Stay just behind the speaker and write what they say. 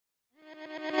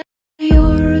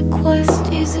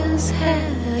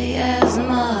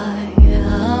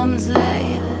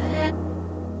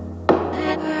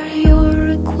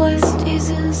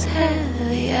as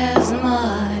heavy as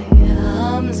my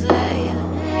arms.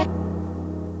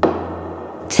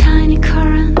 Tiny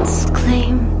currents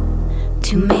claim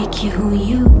to make you who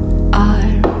you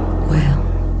are. Well,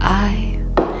 I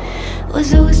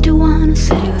was always the one who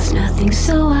said it was nothing,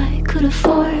 so I could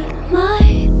afford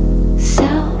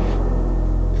myself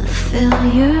a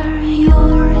failure.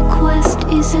 Your request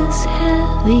is as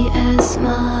heavy as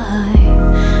my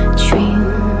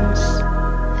dreams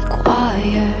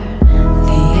acquire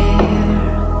the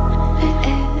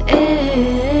air.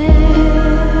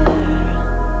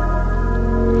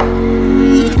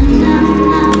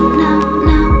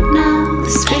 Now, the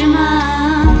speed of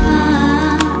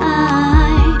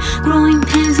my growing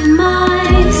pains in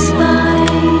my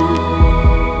spine.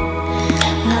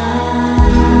 I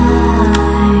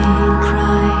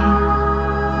cry.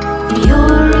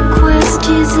 Your request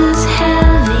is as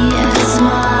heavy as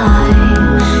my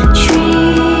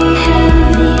tree,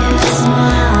 heavy as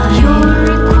my. Your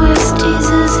request is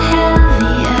as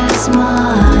heavy as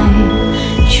my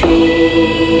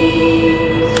tree.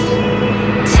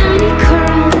 Tiny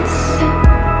currents.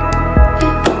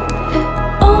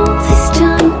 All this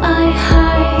time I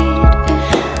hide.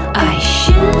 I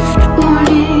shift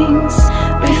warnings.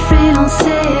 Refrain, don't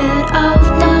say it out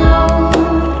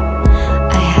loud.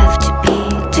 I have to be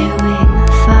doing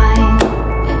fine.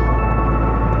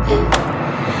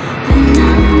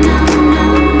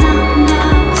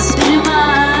 Now, spinning my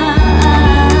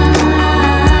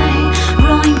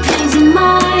growing pains in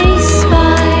my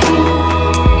spine.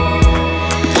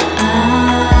 I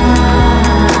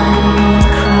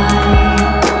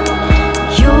cry.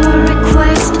 Your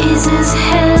request is as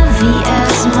heavy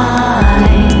as my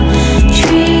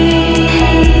tree,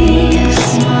 heavy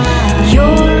as my.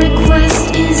 Your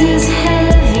request is as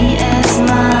heavy as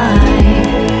my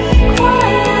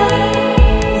quiet,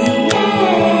 the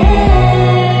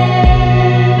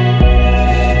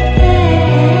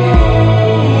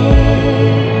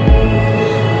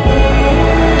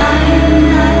I'm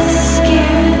not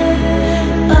scared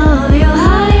of your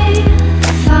high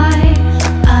five.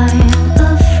 I'm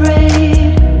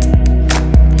afraid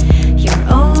you're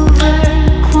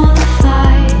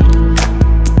overqualified.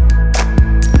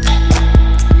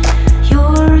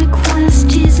 Your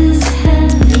request is as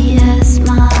heavy as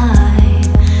my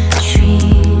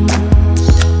dreams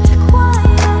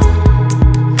acquire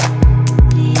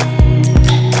the air.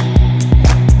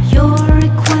 Your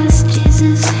request is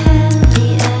as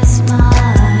heavy as my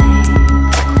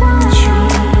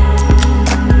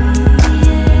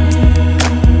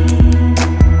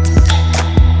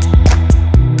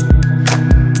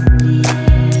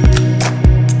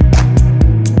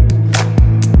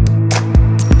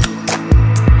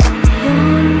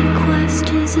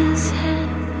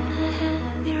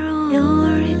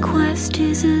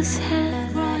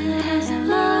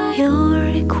Your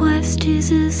request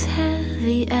is as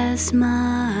heavy as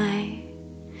my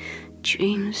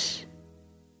dreams.